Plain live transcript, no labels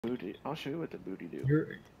booty. I'll show you what the booty do.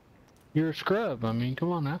 You're a scrub. I mean,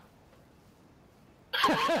 come on now.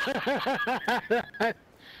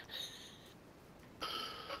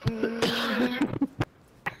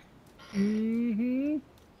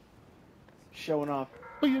 Showing off.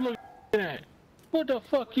 What are you looking at? What the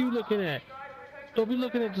fuck you looking at? Don't be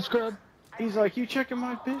looking at the scrub. He's like, you checking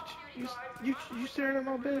my bitch? You staring at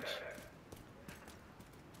my bitch?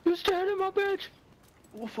 You staring at my bitch?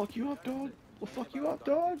 We'll fuck you up, dog. We'll fuck you up,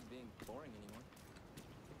 dog.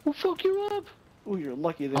 We'll fuck you up. Oh, you're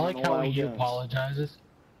lucky that I like how he apologizes.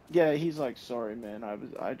 Yeah, he's like, sorry, man.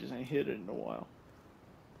 I just ain't hit it in a while.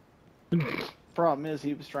 Problem is,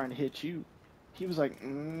 he was trying to hit you. He was like,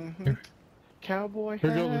 cowboy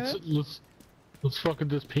hat. Here we go. Let's fuck with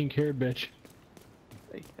this pink-haired bitch.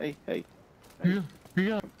 Hey. Here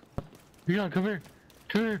you go. Come here.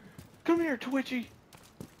 Come here, Twitchy.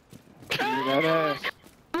 Give me that ass.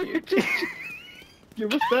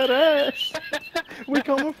 Give us that ass. We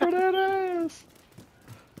coming for that ass.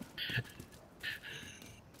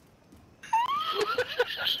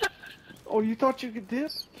 Oh, you thought you could dip?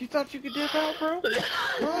 You thought you could dip out, bro?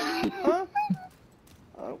 Huh?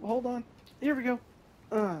 Hold on. Here we go.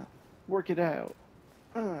 Work it out.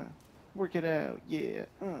 Work it out. Yeah.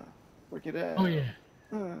 Work it out. Oh yeah.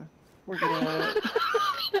 Work it out.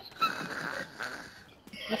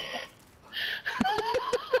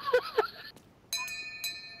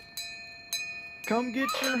 Come get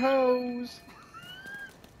your hose.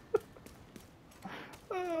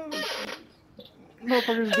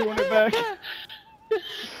 Motherfucker's doing it back.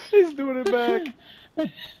 He's doing it back.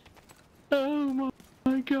 Oh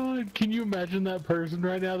my god. Can you imagine that person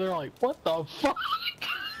right now? They're like, what the fuck?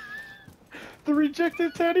 The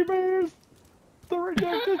rejected teddy bears. The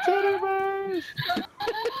rejected teddy bears.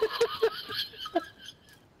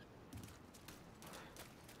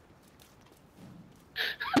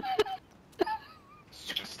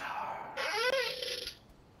 Superstar.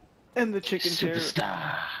 And the chicken chair.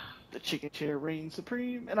 Superstar. The chicken chair reigns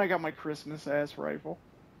supreme, and I got my Christmas ass rifle.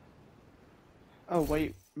 Oh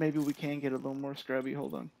wait, maybe we can get a little more scrubby.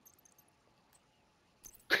 Hold on.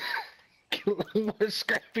 Get a little more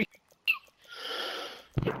scrappy.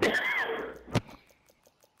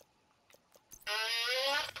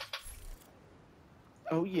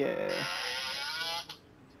 Oh yeah.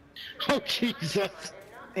 Oh Jesus.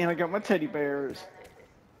 And I got my teddy bears.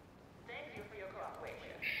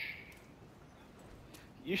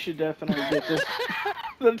 You should definitely get this.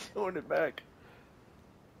 I'm throwing it back.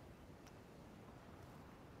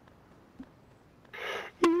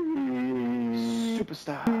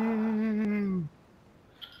 Superstar. I'm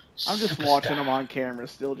just watching him on camera,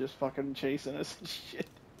 still just fucking chasing us and shit.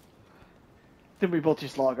 Then we both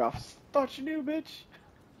just log off. Thought you knew, bitch.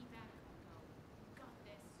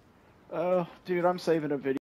 Oh, dude, I'm saving a video.